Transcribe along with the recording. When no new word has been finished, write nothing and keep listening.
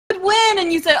win,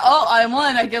 and you said, "Oh, I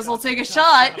won. I guess I'll take a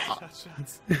shot."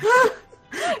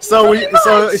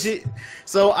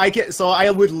 So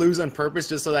I would lose on purpose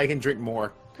just so that I can drink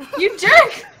more. You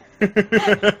jerk!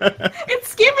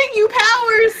 It's giving you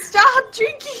powers. Stop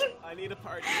drinking. I need a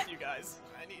party with you guys.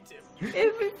 I need to.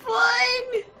 It'd be fun.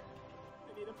 I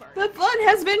need a party. The fun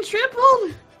has been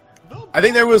tripled. I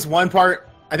think there was one part.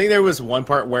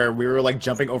 Where we were like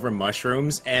jumping over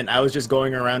mushrooms, and I was just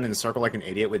going around in a circle like an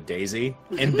idiot with Daisy.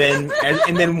 And then,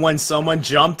 and then when someone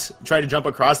tried to jump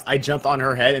across, I jumped on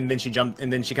her head, and then she jumped,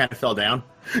 and then she kind of fell down.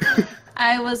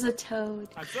 I was a toad.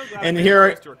 I'm so glad And I here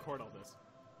managed to record all this.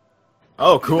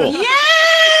 Oh, cool. Yay!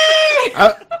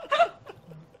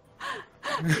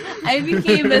 I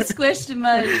became a squished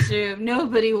mushroom.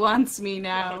 Nobody wants me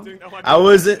now. I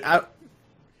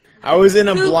was in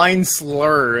a blind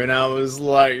slur, and I was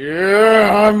like,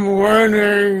 "Yeah, I'm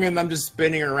winning," and I'm just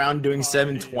spinning around doing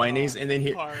 720s, and then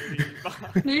here,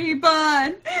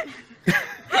 Rebond.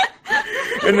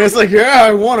 and it's like, "Yeah,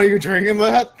 I won. Are you drinking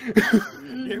that?"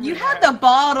 You had the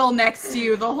bottle next to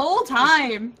you the whole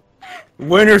time.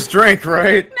 Winner's drink,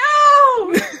 right?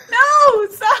 No! No!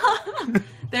 Stop!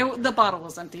 The bottle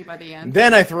was empty by the end.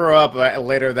 Then I threw up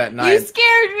later that night. You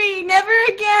scared me! Never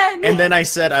again! And then I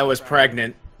said I was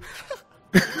pregnant.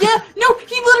 Yeah, no,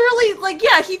 he literally, like,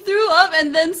 yeah, he threw up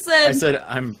and then said... I said,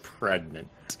 I'm pregnant.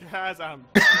 Guys, I'm...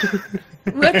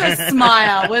 With a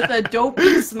smile, with a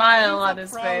dopey smile on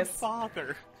his face.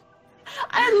 Father.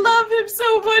 I love him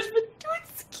so much, but don't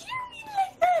scare me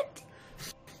like that!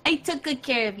 I took good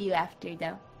care of you after,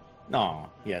 though. Aw,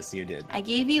 yes, you did. I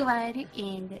gave you water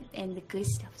and the good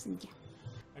stuff. And yeah.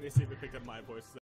 I need to see if it picked up my voice.